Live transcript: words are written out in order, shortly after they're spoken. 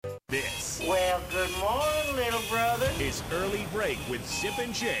Well, good morning, little brother. It's Early Break with Zip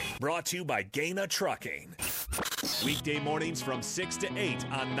and Jay, brought to you by Gaina Trucking. Weekday mornings from 6 to 8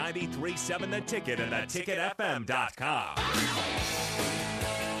 on 93.7 The Ticket and theticketfm.com.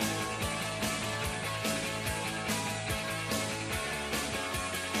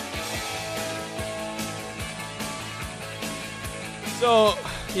 So,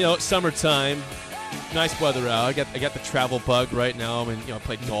 summertime, nice weather out. I got the travel bug right now. I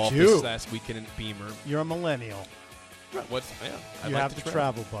played golf this last weekend in Beamer. You're a millennial. Right. I you like have to the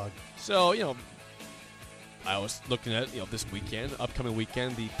travel bug. So, I was looking at, this weekend, upcoming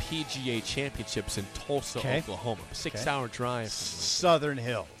weekend, the PGA Championships in Tulsa, Oklahoma. 6-hour drive. Southern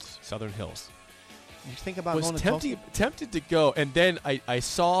Hills. Southern Hills. You think about was going to Tulsa? tempted to go, and then I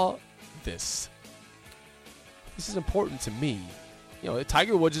saw this. This is important to me.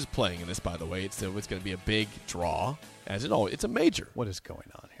 Tiger Woods is playing in this, by the way. It's going to be a big draw, as it always. It's a major. What is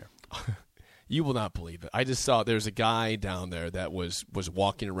going on here? You will not believe it. I just saw there's a guy down there that was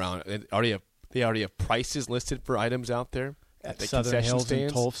walking around. They already have prices listed for items out there at the Southern concession Hills stands.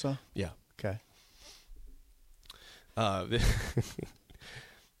 in Tulsa. Yeah. Okay.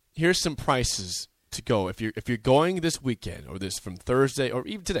 Here's some prices to go if you're going this weekend or this from Thursday or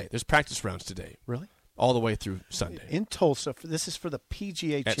even today. There's practice rounds today. Really? All the way through Sunday. In Tulsa. This is for the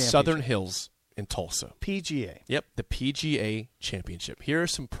PGA Championship. At Southern Hills in Tulsa. PGA. Yep, the PGA Championship. Here are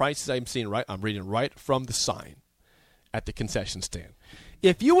some prices I'm reading right from the sign at the concession stand.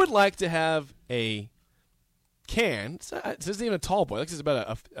 If you would like to have a can, this isn't even a tall boy. This is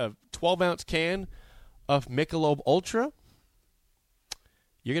about a 12-ounce can of Michelob Ultra.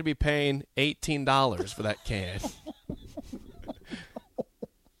 You're going to be paying $18 for that can.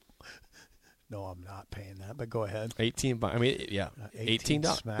 No, I'm not paying that, but go ahead. $18.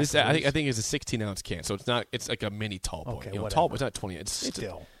 $18. I think it's a 16-ounce can, so it's not. It's like a mini tall boy. Okay, tall boy. It's not 20. It's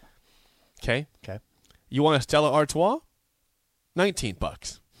still. Okay. Okay. You want a Stella Artois?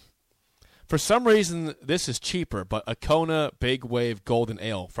 $19. For some reason, this is cheaper, but a Kona Big Wave Golden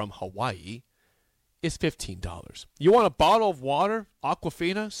Ale from Hawaii is $15. You want a bottle of water,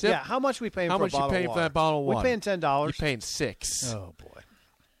 Aquafina? Sip? Yeah. How much are we paying? How for much a bottle you paying of for water? that bottle of water? We're paying $10. You're paying $6. Oh boy.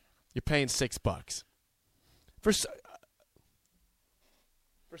 You're paying $6. For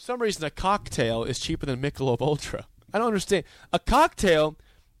some reason, a cocktail is cheaper than Michelob Ultra. I don't understand. A cocktail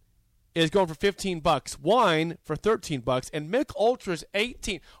is going for $15, wine for $13, and Mick Ultra is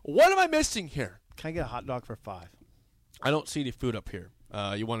 $18. What am I missing here? Can I get a hot dog for $5? I don't see any food up here.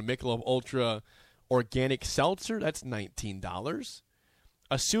 You want a Michelob Ultra organic seltzer? That's $19.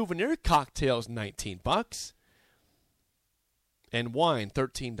 A souvenir cocktail is $19. And wine,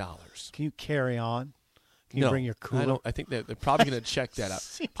 $13. Can you carry on? Can you bring your cooler? I think they're probably going to check that out.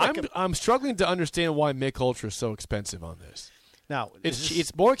 I'm struggling to understand why Mick Ultra is so expensive on this. Now,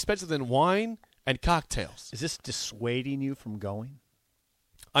 it's more expensive than wine and cocktails. Is this dissuading you from going?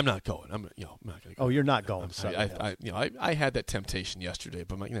 I'm not going. I'm not going to go. Oh, you're not going. I had that temptation yesterday,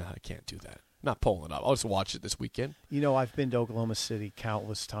 but I'm like, I can't do that. I'm not pulling it up. I'll just watch it this weekend. I've been to Oklahoma City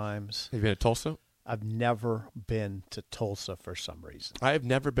countless times. Have you been to Tulsa? I've never been to Tulsa for some reason. I have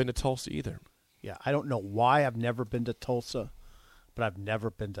never been to Tulsa either. Yeah, I don't know why I've never been to Tulsa, but I've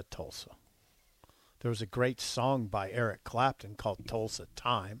never been to Tulsa. There was a great song by Eric Clapton called Tulsa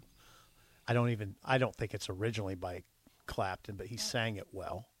Time. I don't think it's originally by Clapton, but he sang it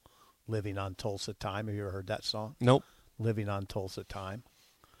well. Living on Tulsa Time. Have you ever heard that song? Nope. Living on Tulsa Time.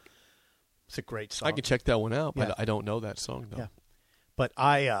 It's a great song. I can check that one out, but Yeah. I don't know that song though. Yeah. But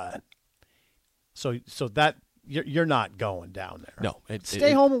so that you're not going down there. No.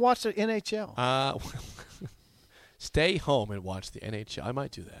 Stay home and watch the NHL. Stay home and watch the NHL. I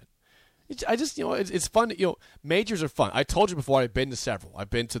might do that. It's fun. Majors are fun. I told you before I've been to several. I've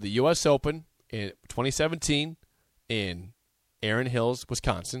been to the U.S. Open in 2017 in Erin Hills,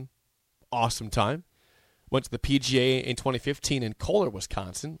 Wisconsin. Awesome time. Went to the PGA in 2015 in Kohler,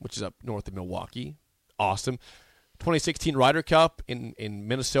 Wisconsin, which is up north of Milwaukee. Awesome. 2016 Ryder Cup in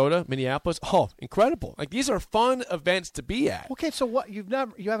Minnesota, Minneapolis. Oh, incredible. Like, these are fun events to be at. Okay, so what you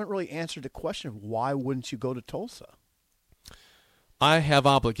haven't really answered the question of why wouldn't you go to Tulsa? I have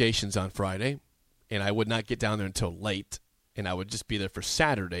obligations on Friday, and I would not get down there until late, and I would just be there for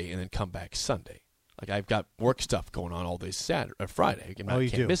Saturday and then come back Sunday. Like, I've got work stuff going on all day Friday. I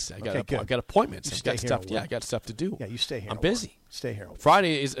can't miss it. I've got appointments. I got stuff to do. Yeah, you stay here. I'm busy. Stay here.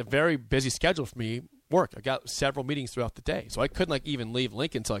 Friday is a very busy schedule for me. Work. I got several meetings throughout the day, so I couldn't even leave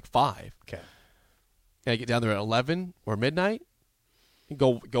Lincoln until 5. Okay. And I get down there at 11 or midnight. And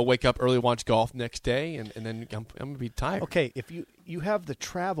go wake up early, watch golf next day, and then I'm gonna be tired. Okay, if you have the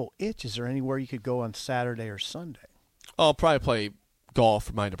travel itch, is there anywhere you could go on Saturday or Sunday? I'll probably play golf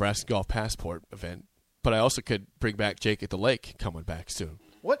for my Nebraska Golf Passport event, but I also could bring back Jake at the Lake coming back soon.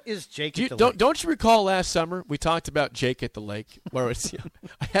 What is Jake at the Lake? Don't you recall last summer we talked about Jake at the Lake, where it's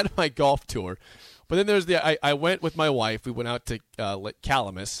I had my golf tour, but then there's I went with my wife. We went out to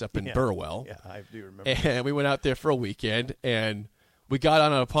Calamus up in Burwell. Yeah, I do remember. And we went out there for a weekend, and we got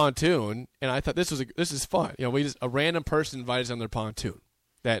on a pontoon, and I thought this is fun. A random person invited us on their pontoon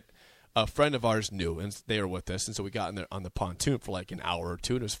that a friend of ours knew, and they were with us, and so we got in there on the pontoon for like an hour or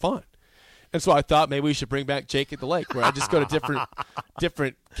two, and it was fun. And so I thought maybe we should bring back Jake at the Lake, where I just go to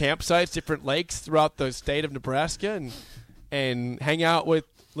different campsites, different lakes throughout the state of Nebraska, and hang out with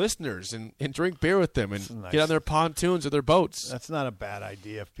listeners and drink beer with them and get on their pontoons or their boats. That's not a bad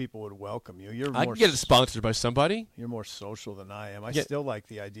idea if people would welcome you. I can get it sponsored by somebody. You're more social than I am. I still like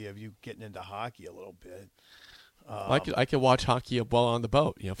the idea of you getting into hockey a little bit. I could watch hockey while on the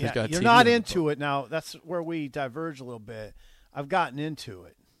boat. If it's got a you're TV not on into it now. That's where we diverge a little bit. I've gotten into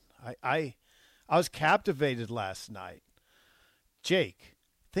it. I was captivated last night. Jake,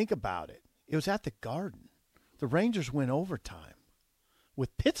 think about it. It was at the Garden. The Rangers win overtime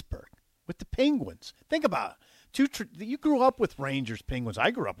with Pittsburgh, with the Penguins. Think about it. You grew up with Rangers Penguins.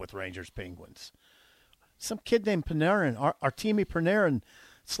 I grew up with Rangers Penguins. Some kid named Panarin, Artemi Panarin,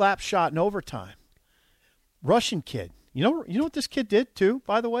 slap shot in overtime. Russian kid. You know what this kid did too,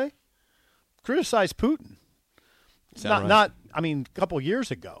 by the way? Criticized Putin. A couple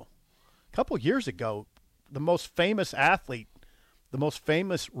years ago. The most famous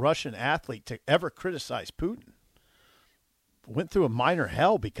Russian athlete to ever criticize Putin went through a minor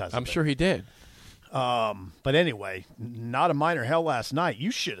hell because of I'm sure he did. But anyway, not a minor hell last night. You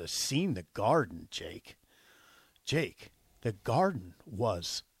should have seen the Garden, Jake. Jake, the Garden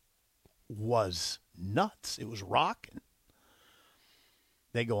was nuts. It was rocking.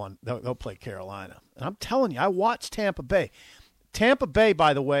 They go on. They'll play Carolina. And I'm telling you, I watched Tampa Bay. Tampa Bay,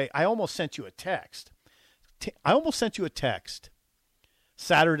 by the way, I almost sent you a text.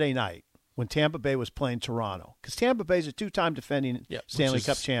 Saturday night when Tampa Bay was playing Toronto. Because Tampa Bay's a two-time defending Stanley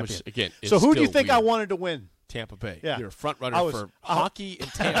Cup champion. Again, so who do you think weird. I wanted to win? Tampa Bay. Yeah. You're a front runner for hockey in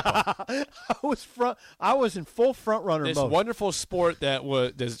Tampa. I was in full front runner this mode. Wonderful sport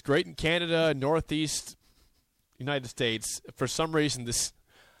that's great in Canada, Northeast United States. For some reason,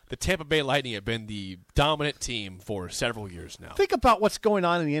 the Tampa Bay Lightning have been the dominant team for several years now. Think about what's going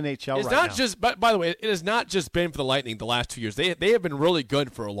on in the NHL it's right not now. just, by the way, it has not just been for the Lightning the last 2 years. They have been really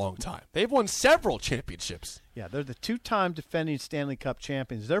good for a long time. They've won several championships. Yeah, they're the two-time defending Stanley Cup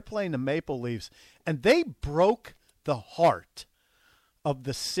champions. They're playing the Maple Leafs, and they broke the heart of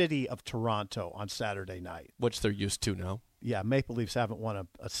the city of Toronto on Saturday night. Which they're used to now. Yeah, Maple Leafs haven't won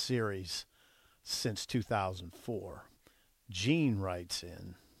a series since 2004. Gene writes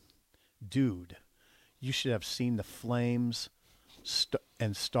in, dude, you should have seen the Flames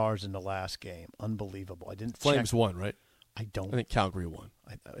and Stars in the last game. Unbelievable. I didn't Flames check. won, right? I don't. I think Calgary won.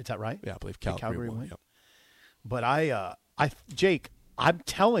 Is that right? Yeah, I believe Calgary won. Yep. But Jake, I'm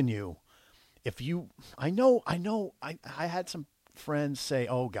telling you, I had some friends say,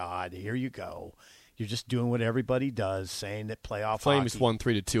 "Oh God, here you go. You're just doing what everybody does, saying that playoff Flames hockey." won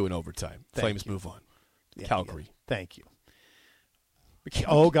 3-2 in overtime. Flames you. move on. Yeah, Calgary. yeah. Thank you.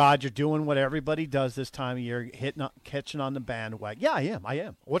 Oh God, you're doing what everybody does this time of year, catching on the bandwagon. Yeah, I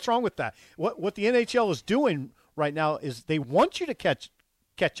am. What's wrong with that? What the NHL is doing right now is they want you to catch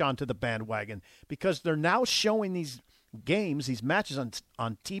on to the bandwagon because they're now showing these games, these matches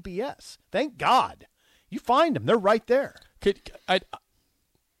on TBS. Thank God. You find them. They're right there. Jake,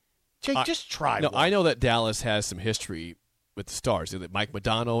 just try No, one. I know that Dallas has some history with the Stars. Mike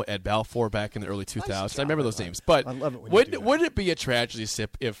Modano, Ed Balfour back in the early 2000s. I remember those names. But I love it when you do that. would it be a tragedy,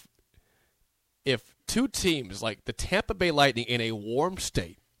 Sip, if two teams like the Tampa Bay Lightning in a warm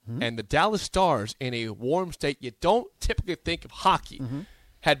state and the Dallas Stars in a warm state you don't typically think of hockey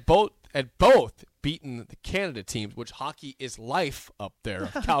had both beaten the Canada teams, which hockey is life up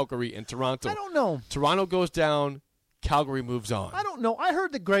there, of Calgary and Toronto? I don't know. Toronto goes down, Calgary moves on. I don't know. I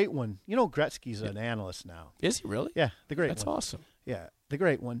heard the great one. You know, Gretzky's an analyst now. Is he really? Yeah, the great That's one. awesome. Yeah, the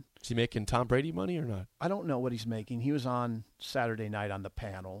great one. Is he making Tom Brady money or not? I don't know what he's making. He was on Saturday night on the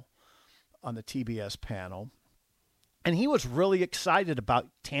panel, on the TBS panel, and he was really excited about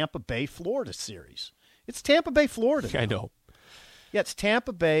Tampa Bay, Florida series. It's Tampa Bay, Florida now. I know. Yeah, it's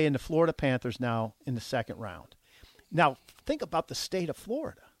Tampa Bay and the Florida Panthers now in the second round. Now, think about the state of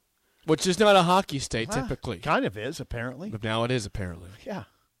Florida. Which is not a hockey state Well, typically. Kind of is, apparently. But now it is, apparently. Yeah.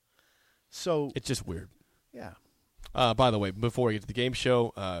 So, It's just weird. yeah. By the way, before we get to the game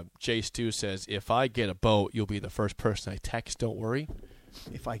show, Jay Stu says, if I get a boat, you'll be the first person I text, don't worry.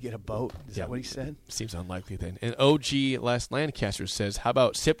 If I get a boat. Is that what he said? Seems unlikely then. And OG Last Lancaster says, how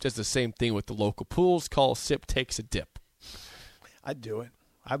about Sip does the same thing with the local pools? Call Sip takes a dip. I'd do it.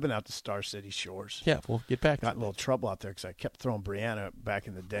 I've been out to Star City Shores. Yeah, we'll get back. Got in a little trouble out there because I kept throwing Brianna back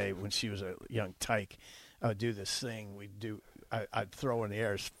in the day when she was a young tyke. I would do this thing. I'd throw her in the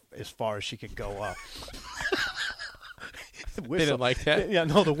air as far as she could go up. They didn't like that? Yeah,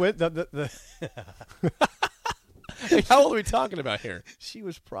 no, the Hey, how old are we talking about here? She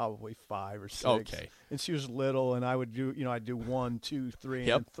was probably 5 or 6. Okay. And she was little, and I would do, I'd do 1, 2, 3,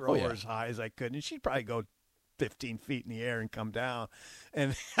 and throw her as high as I could. And she'd probably go 15 feet in the air and come down.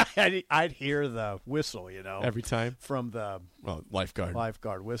 And I'd hear the whistle, Every time? From the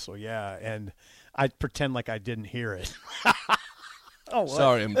lifeguard whistle, yeah. And I'd pretend like I didn't hear it. Oh,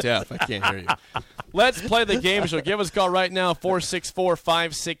 sorry, I'm deaf. I can't hear you. Let's play the game show. Give us a call right now,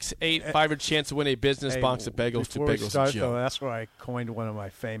 464-5685. Your chance to win a business box of bagels to Bagels Joe. That's where I coined one of my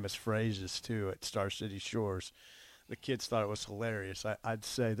famous phrases, too, at Star City Shores. The kids thought it was hilarious. I'd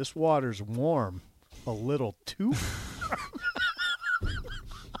say, this water's warm, a little too.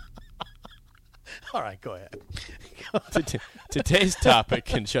 All right, go ahead. Today's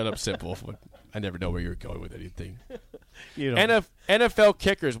topic, and shut up, Simple. I never know where you're going with anything. NFL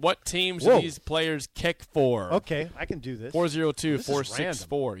kickers. What teams do these players kick for? Okay, I can do this.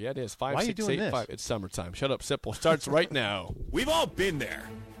 402-464. Yeah, it is. 5685. It's summertime. Shut up, Simple. Starts right now. We've all been there.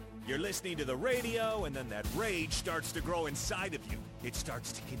 You're listening to the radio, and then that rage starts to grow inside of you. It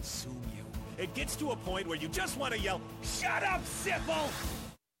starts to consume you. It gets to a point where you just want to yell, "Shut up, Sipple!"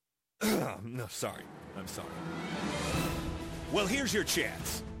 No, sorry. I'm sorry. Well, here's your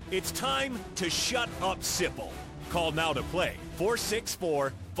chance. It's time to shut up, Sipple. Call now to play.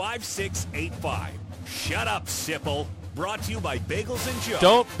 464-5685. Shut up, Sipple. Brought to you by Bagels Joe.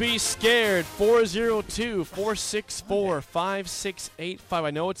 Don't be scared. 402-464-5685.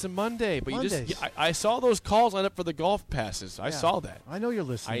 I know it's a Monday, but I saw those calls line up for the golf passes. I saw that. I know you're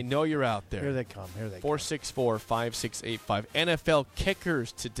listening. I know you're out there. Here they come. 464-5685. NFL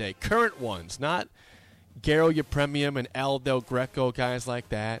kickers today. Current ones, not Garo Yepremian and Al Del Greco, guys like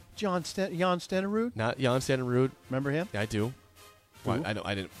that. Jan Stenerud? Not Jan Stenerud. Remember him? Yeah, I do. Well,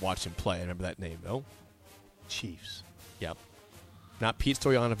 I didn't watch him play. I remember that name, though. Chiefs. Yep. Not Pete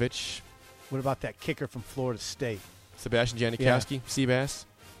Stoyanovich. What about that kicker from Florida State? Sebastian Janikowski, Seabass.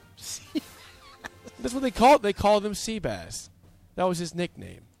 That's what they called. They called him Seabass. That was his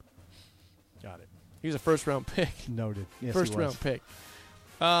nickname. Got it. He was a first-round pick. Noted. Yes, First-round pick.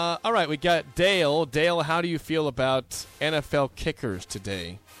 All right, we got Dale. Dale, how do you feel about NFL kickers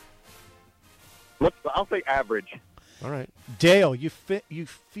today? I'll say average. All right. Dale, you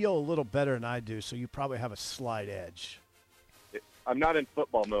feel a little better than I do, so you probably have a slight edge. I'm not in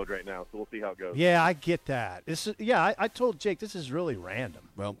football mode right now, so we'll see how it goes. Yeah, I get that. I told Jake this is really random.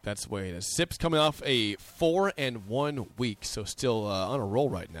 Well, that's the way it is. Sip's coming off a 4-1 week, so still on a roll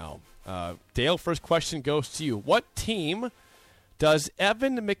right now. Dale, first question goes to you. What team does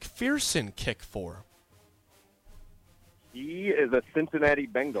Evan McPherson kick for? He is a Cincinnati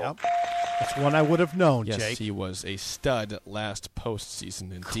Bengal. Yep. That's one I would have known, yes, Jake. Yes, he was a stud last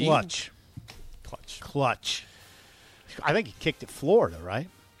postseason. Indeed. Clutch. I think he kicked at Florida, right?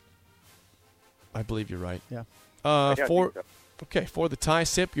 I believe you're right. Yeah. For the tie,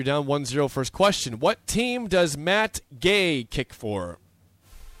 Sip, you're down 1-0. First question. What team does Matt Gay kick for?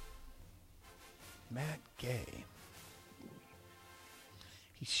 Matt Gay.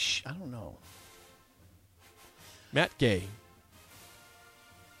 I don't know. Matt Gay.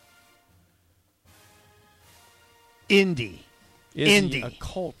 Indy. Is he a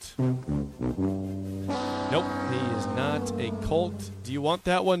Colt? Nope, he is not a Colt. Do you want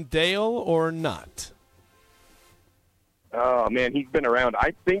that one, Dale, or not? Oh, man, he's been around.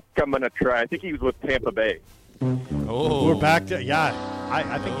 I think I'm going to try. I think he was with Tampa Bay. Oh. We're back to,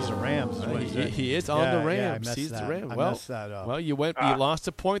 I think he's a Rams. He is on the Rams. Yeah, he's the Rams. I messed that up. Well, you lost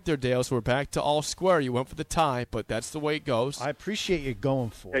a point there, Dale, so we're back to all square. You went for the tie, but that's the way it goes. I appreciate you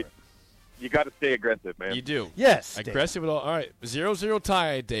going for it. You got to stay aggressive, man. You do. Yes. Aggressive at all. All right. 0-0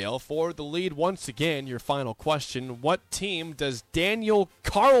 tie, Dale. For the lead once again, your final question. What team does Daniel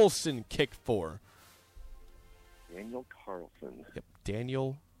Carlson kick for? Daniel Carlson. Yep,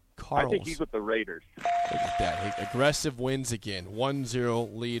 Daniel Carlson. I think he's with the Raiders. Look at that. Aggressive wins again.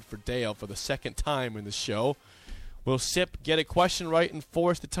 1-0 lead for Dale for the second time in the show. Will Sip get a question right and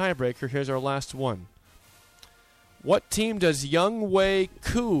force the tiebreaker? Here's our last one. What team does Young Wei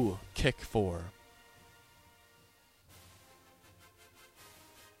Koo kick for?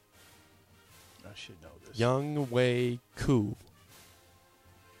 I should know this. Young Wei Koo.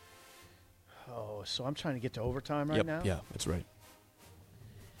 Oh, so I'm trying to get to overtime right now? Yeah, that's right.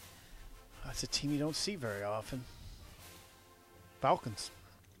 That's a team you don't see very often. Falcons.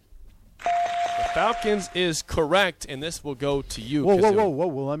 The Falcons is correct, and this will go to you. Whoa.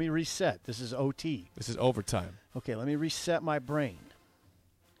 Well, let me reset. This is OT. This is overtime. Okay, let me reset my brain.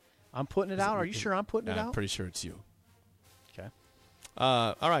 I'm putting it out. Are you sure I'm putting it out? I'm pretty sure it's you. Okay.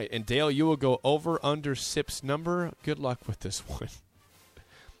 All right, and Dale, you will go over under Sip's number. Good luck with this one.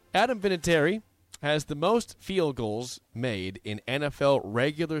 Adam Vinatieri has the most field goals made in NFL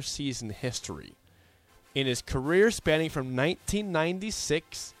regular season history. In his career spanning from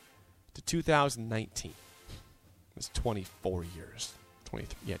 1996 to 2019. It's 24 years.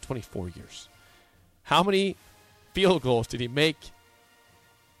 24 years. How many field goals did he make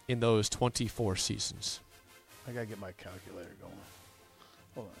in those 24 seasons? I got to get my calculator going.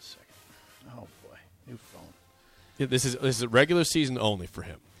 Hold on a second. Oh, boy. New phone. Yeah, this is a regular season only for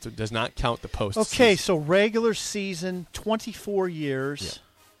him. So it does not count the postseason. Okay, so regular season, 24 years.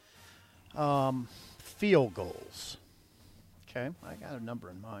 Yeah. Field goals. Okay, I got a number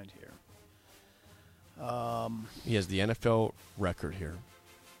in mind here. He has the NFL record here.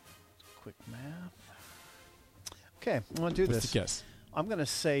 Quick math. Okay, I'm going to do What's this. the guess? I'm going to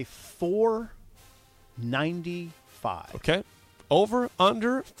say 495. Okay. Over,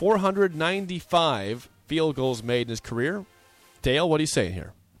 under 495 field goals made in his career. Dale, what are you saying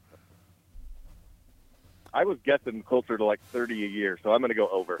here? I was guessing closer to like 30 a year, so I'm going to go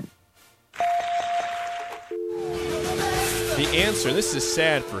over. The answer, this is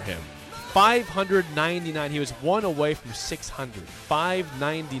sad for him. 599. He was one away from 600.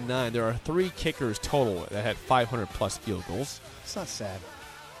 599. There are 3 kickers total that had 500-plus field goals. It's not sad.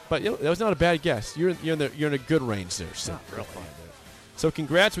 But that was not a bad guess. You're in a good range there, Sid. Not really. So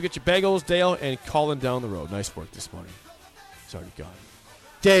congrats. We'll get you bagels, Dale, and Colin down the road. Nice work this morning. He's already gone.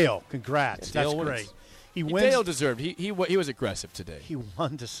 Dale, congrats. Yeah, Dale That's wins. great. He wins. Dale deserved. He was aggressive today. He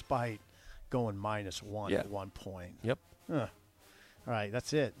won despite going -1 at one point. Yep. All right,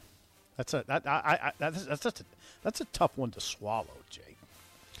 that's it. That's a tough one to swallow, Jake.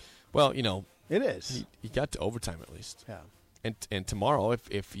 Well, It is. he got to overtime at least. Yeah. And tomorrow,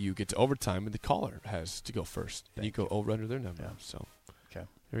 if you get to overtime, the caller has to go first, and you go over under their number. Yeah. So, Okay.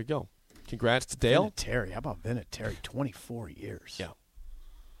 there you go. Congrats to Dale. Vinatieri. How about Vinatieri? 24 years. Yeah.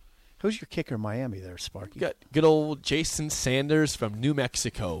 Who's your kicker in Miami there, Sparky? You got good old Jason Sanders from New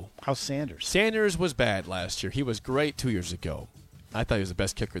Mexico. How's Sanders? Sanders was bad last year. He was great 2 years ago. I thought he was the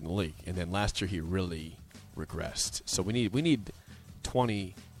best kicker in the league, and then last year he really regressed. So we need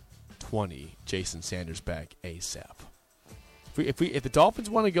 2020 Jason Sanders back ASAP. If the Dolphins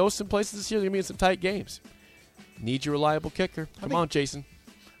want to go some places this year, they're going to be in some tight games. Need your reliable kicker. Come on, Jason.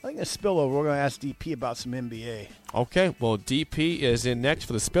 I think a spillover. We're going to ask DP about some NBA. Okay, well, DP is in next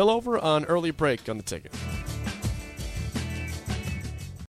for the spillover on early break on the ticket.